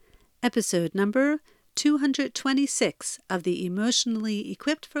episode number 226 of the Emotionally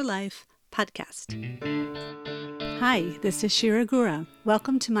Equipped for Life podcast. Hi, this is Shira Gura.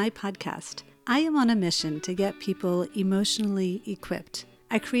 Welcome to my podcast. I am on a mission to get people emotionally equipped.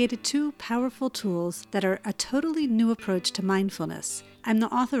 I created 2 powerful tools that are a totally new approach to mindfulness. I'm the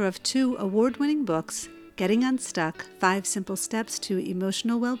author of 2 award-winning books, Getting Unstuck, 5 Simple Steps to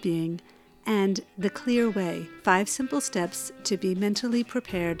Emotional Well-Being, and The Clear Way, 5 Simple Steps to be Mentally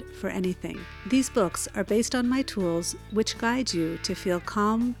Prepared for Anything. These books are based on my tools, which guide you to feel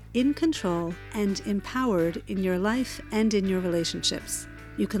calm, in control, and empowered in your life and in your relationships.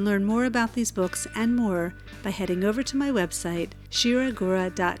 You can learn more about these books and more by heading over to my website,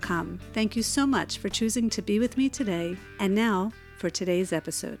 shiragura.com. Thank you so much for choosing to be with me today. And now for today's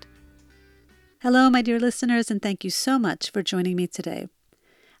episode. Hello, my dear listeners, and thank you so much for joining me today.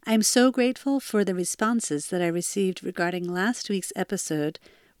 I am so grateful for the responses that I received regarding last week's episode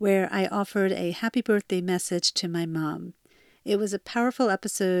where I offered a happy birthday message to my mom. It was a powerful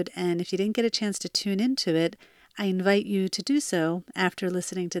episode, and if you didn't get a chance to tune into it, I invite you to do so after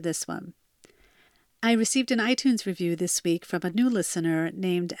listening to this one. I received an iTunes review this week from a new listener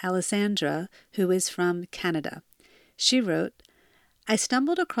named Alessandra, who is from Canada. She wrote, "I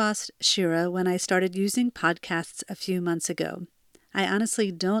stumbled across Shira when I started using podcasts a few months ago. I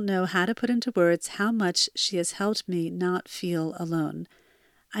honestly don't know how to put into words how much she has helped me not feel alone.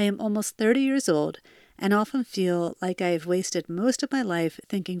 I am almost 30 years old and often feel like I have wasted most of my life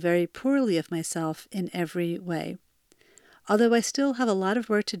thinking very poorly of myself in every way. Although I still have a lot of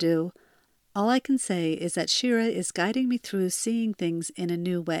work to do, all I can say is that Shira is guiding me through seeing things in a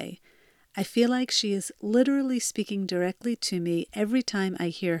new way. I feel like she is literally speaking directly to me every time I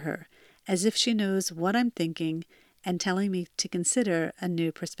hear her, as if she knows what I'm thinking and telling me to consider a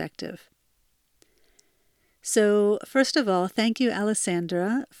new perspective." So, first of all, thank you,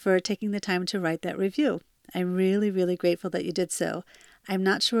 Alessandra, for taking the time to write that review. I'm really, really grateful that you did so. I'm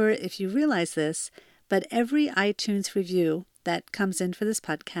not sure if you realize this, but every iTunes review that comes in for this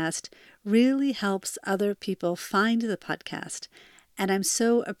podcast really helps other people find the podcast. And I'm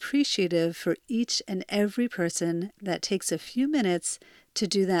so appreciative for each and every person that takes a few minutes to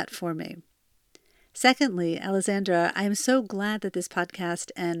do that for me. Secondly, Alessandra, I am so glad that this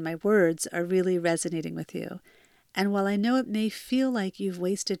podcast and my words are really resonating with you. And while I know it may feel like you've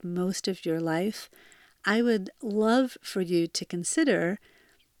wasted most of your life, I would love for you to consider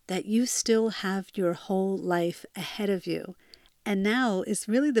that you still have your whole life ahead of you. And now is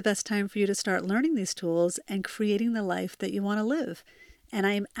really the best time for you to start learning these tools and creating the life that you want to live. And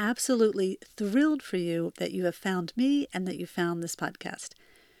I am absolutely thrilled for you that you have found me and that you found this podcast.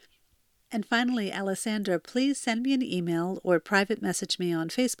 And finally, Alessandra, please send me an email or private message me on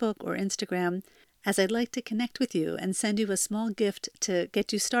Facebook or Instagram, as I'd like to connect with you and send you a small gift to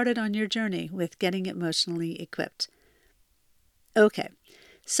get you started on your journey with getting emotionally equipped. Okay,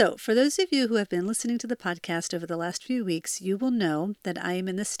 so for those of you who have been listening to the podcast over the last few weeks, you will know that I am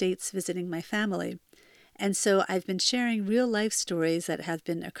in the States visiting my family. And so I've been sharing real life stories that have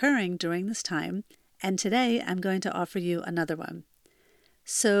been occurring during this time, and today I'm going to offer you another one.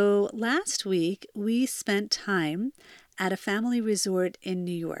 So last week, we spent time at a family resort in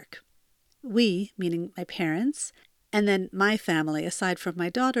New York. We, meaning my parents, and then my family, aside from my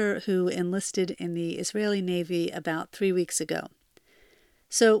daughter, who enlisted in the Israeli Navy about 3 weeks ago.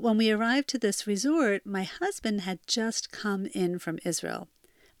 So when we arrived to this resort, my husband had just come in from Israel.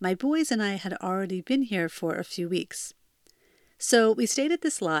 My boys and I had already been here for a few weeks. So we stayed at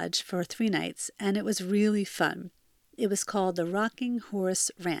this lodge for 3 nights, and it was really fun. It was called the Rocking Horse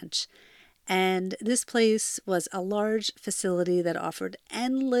Ranch, and this place was a large facility that offered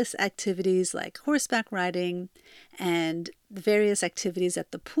endless activities like horseback riding and various activities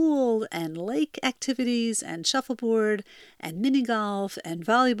at the pool and lake activities and shuffleboard and mini golf and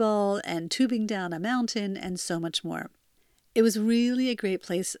volleyball and tubing down a mountain and so much more. It was really a great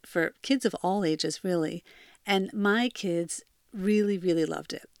place for kids of all ages, really, and my kids really, really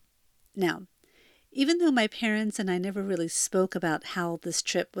loved it. Now, even though my parents and I never really spoke about how this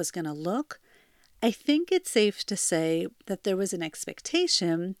trip was going to look, I think it's safe to say that there was an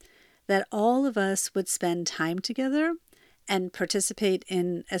expectation that all of us would spend time together and participate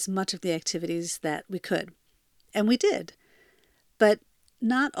in as much of the activities that we could. And we did, but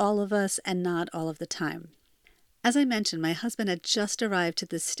not all of us and not all of the time. As I mentioned, my husband had just arrived to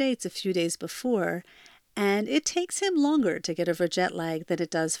the States a few days before, and it takes him longer to get over jet lag than it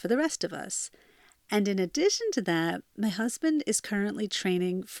does for the rest of us. And in addition to that, my husband is currently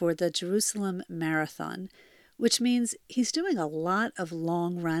training for the Jerusalem Marathon, which means he's doing a lot of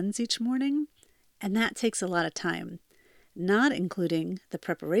long runs each morning, and that takes a lot of time. not including the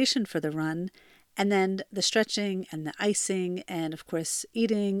preparation for the run, and then the stretching and the icing, and of course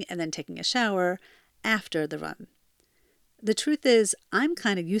eating and then taking a shower after the run. The truth is, I'm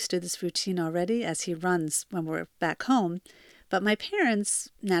kind of used to this routine already as he runs when we're back home, but my parents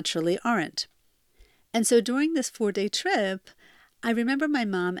naturally aren't. And so during this 4-day trip, I remember my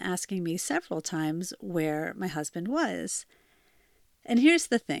mom asking me several times where my husband was. And here's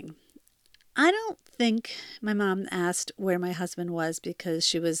the thing. I don't think my mom asked where my husband was because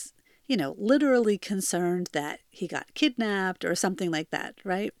she was, literally concerned that he got kidnapped or something like that,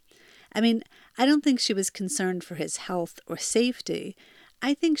 right? I mean, I don't think she was concerned for his health or safety.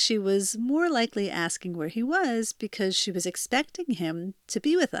 I think she was more likely asking where he was because she was expecting him to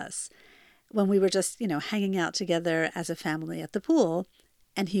be with us when we were just, hanging out together as a family at the pool,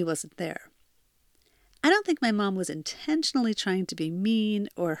 and he wasn't there. I don't think my mom was intentionally trying to be mean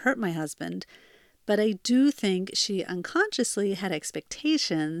or hurt my husband, but I do think she unconsciously had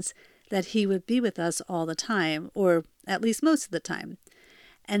expectations that he would be with us all the time, or at least most of the time.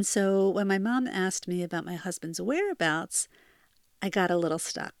 And so when my mom asked me about my husband's whereabouts, I got a little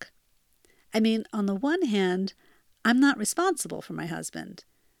stuck. I mean, on the one hand, I'm not responsible for my husband.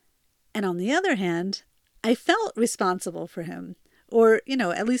 And on the other hand, I felt responsible for him, or,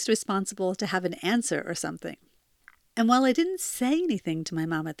 at least responsible to have an answer or something. And while I didn't say anything to my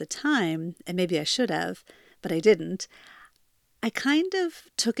mom at the time, and maybe I should have, but I didn't, I kind of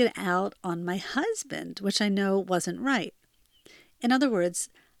took it out on my husband, which I know wasn't right. In other words,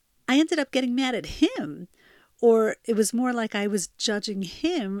 I ended up getting mad at him, or it was more like I was judging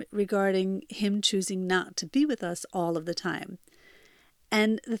him regarding him choosing not to be with us all of the time.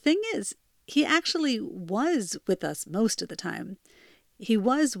 And the thing is, he actually was with us most of the time. He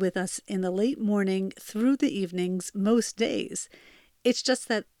was with us in the late morning through the evenings most days. It's just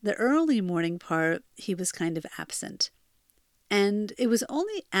that the early morning part, he was kind of absent. And it was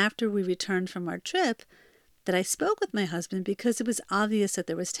only after we returned from our trip that I spoke with my husband because it was obvious that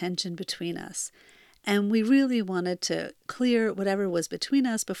there was tension between us. And we really wanted to clear whatever was between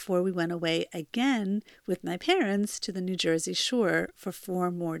us before we went away again with my parents to the New Jersey shore for 4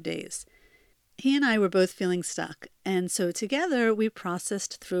 more days. He and I were both feeling stuck, and so together we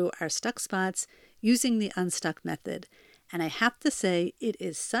processed through our stuck spots using the Unstuck method. And I have to say, it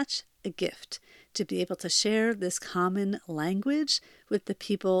is such a gift to be able to share this common language with the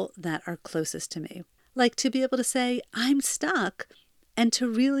people that are closest to me. Like to be able to say, I'm stuck, and to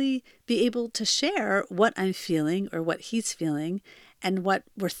really be able to share what I'm feeling or what he's feeling and what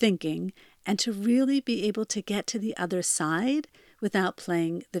we're thinking, and to really be able to get to the other side without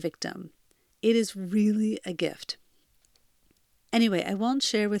playing the victim. It is really a gift. Anyway, I won't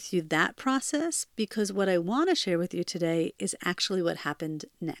share with you that process because what I want to share with you today is actually what happened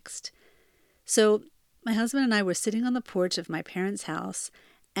next. So my husband and I were sitting on the porch of my parents' house,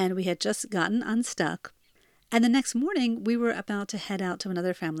 and we had just gotten unstuck. And the next morning, we were about to head out to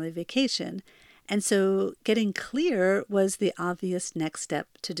another family vacation. And so getting clear was the obvious next step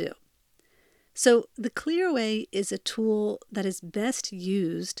to do. So the Clearway is a tool that is best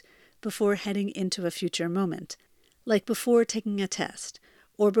used before heading into a future moment, like before taking a test,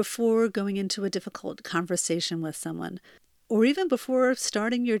 or before going into a difficult conversation with someone, or even before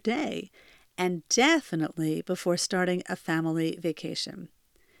starting your day, and definitely before starting a family vacation.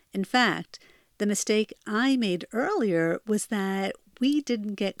 In fact, the mistake I made earlier was that we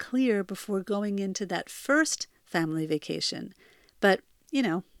didn't get clear before going into that first family vacation. But,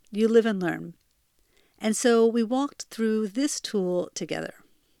 you live and learn. And so we walked through this tool together.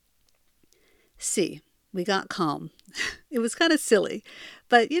 C, we got calm. It was kind of silly,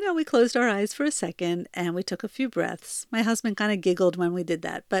 but we closed our eyes for a second and we took a few breaths. My husband kind of giggled when we did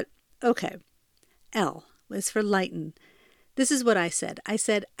that, but okay. L was for lighten. This is what I said. I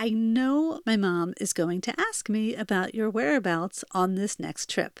said, I know my mom is going to ask me about your whereabouts on this next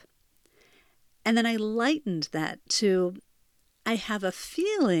trip. And then I lightened that to, I have a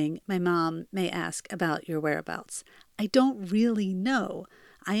feeling my mom may ask about your whereabouts. I don't really know.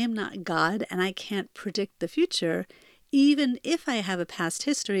 I am not God and I can't predict the future, even if I have a past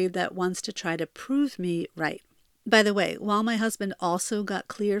history that wants to try to prove me right. By the way, while my husband also got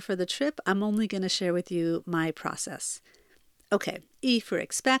clear for the trip, I'm only going to share with you my process. Okay, E for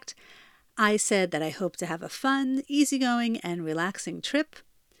expect. I said that I hope to have a fun, easygoing, and relaxing trip.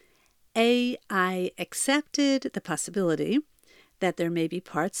 A, I accepted the possibility that there may be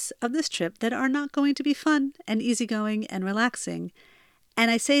parts of this trip that are not going to be fun and easygoing and relaxing.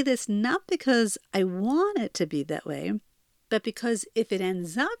 And I say this not because I want it to be that way, but because if it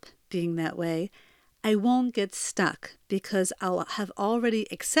ends up being that way, I won't get stuck because I'll have already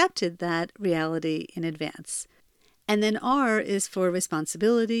accepted that reality in advance. And then R is for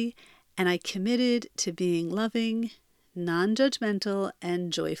responsibility, and I committed to being loving, non-judgmental,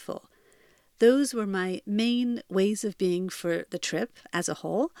 and joyful. Those were my main ways of being for the trip as a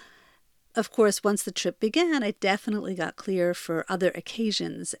whole. Of course, once the trip began, I definitely got clear for other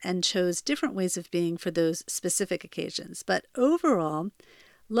occasions and chose different ways of being for those specific occasions. But overall,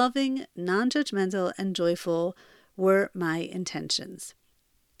 loving, non-judgmental, and joyful were my intentions.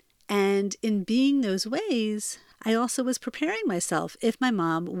 And in being those ways, I also was preparing myself if my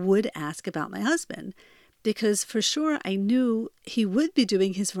mom would ask about my husband, because for sure I knew he would be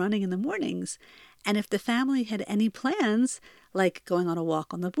doing his running in the mornings. And if the family had any plans, like going on a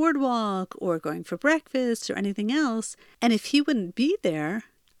walk on the boardwalk or going for breakfast or anything else, and if he wouldn't be there,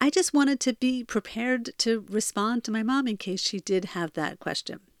 I just wanted to be prepared to respond to my mom in case she did have that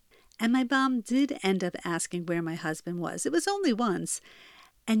question. And my mom did end up asking where my husband was. It was only once.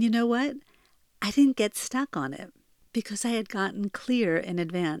 And you know what? I didn't get stuck on it because I had gotten clear in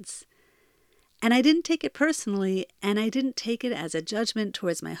advance. And I didn't take it personally, and I didn't take it as a judgment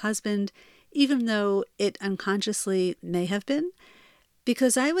towards my husband, even though it unconsciously may have been,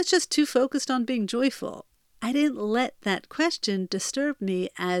 because I was just too focused on being joyful. I didn't let that question disturb me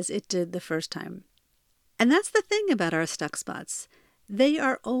as it did the first time. And that's the thing about our stuck spots. They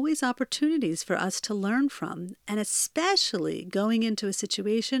are always opportunities for us to learn from, and especially going into a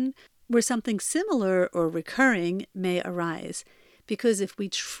situation where something similar or recurring may arise. Because if we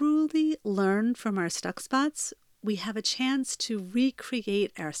truly learn from our stuck spots, we have a chance to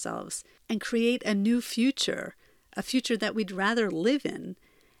recreate ourselves and create a new future, a future that we'd rather live in.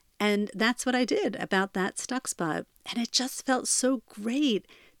 And that's what I did about that stuck spot. And it just felt so great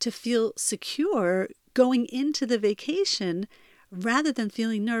to feel secure going into the vacation rather than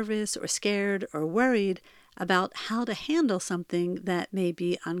feeling nervous or scared or worried about how to handle something that may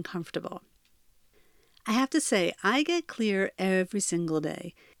be uncomfortable. I have to say, I get clear every single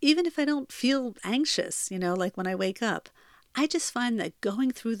day. Even if I don't feel anxious, like when I wake up, I just find that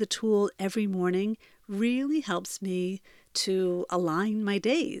going through the tool every morning really helps me to align my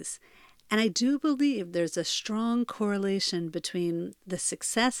days. And I do believe there's a strong correlation between the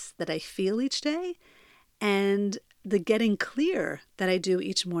success that I feel each day and the getting clear that I do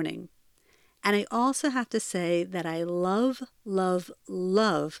each morning. And I also have to say that I love, love,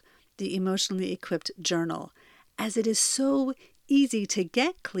 love the Emotionally Equipped Journal, as it is so easy to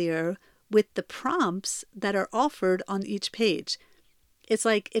get clear with the prompts that are offered on each page. It's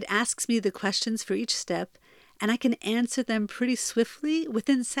like it asks me the questions for each step, and I can answer them pretty swiftly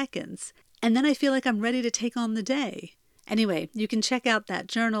within seconds. And then I feel like I'm ready to take on the day. Anyway, you can check out that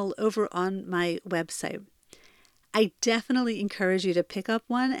journal over on my website. I definitely encourage you to pick up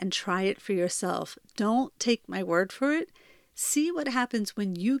one and try it for yourself. Don't take my word for it. See what happens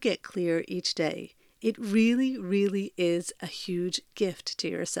when you get clear each day. It really, really is a huge gift to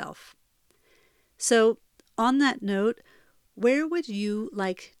yourself. So, on that note, where would you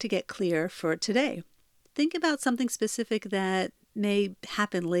like to get clear for today? Think about something specific that may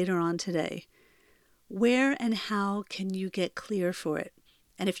happen later on today. Where and how can you get clear for it?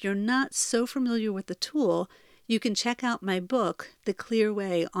 And if you're not so familiar with the tool, you can check out my book, The Clear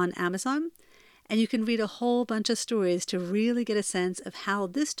Way, on Amazon. And you can read a whole bunch of stories to really get a sense of how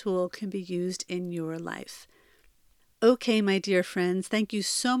this tool can be used in your life. Okay, my dear friends, thank you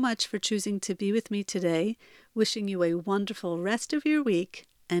so much for choosing to be with me today. Wishing you a wonderful rest of your week.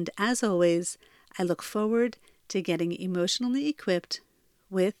 And as always, I look forward to getting emotionally equipped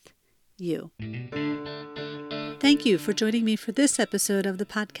with you. Thank you for joining me for this episode of the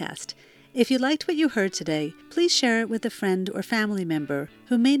podcast. If you liked what you heard today, please share it with a friend or family member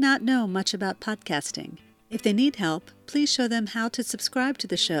who may not know much about podcasting. If they need help, please show them how to subscribe to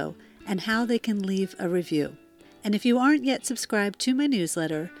the show and how they can leave a review. And if you aren't yet subscribed to my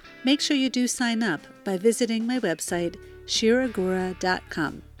newsletter, make sure you do sign up by visiting my website,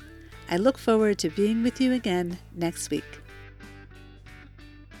 shiragura.com. I look forward to being with you again next week.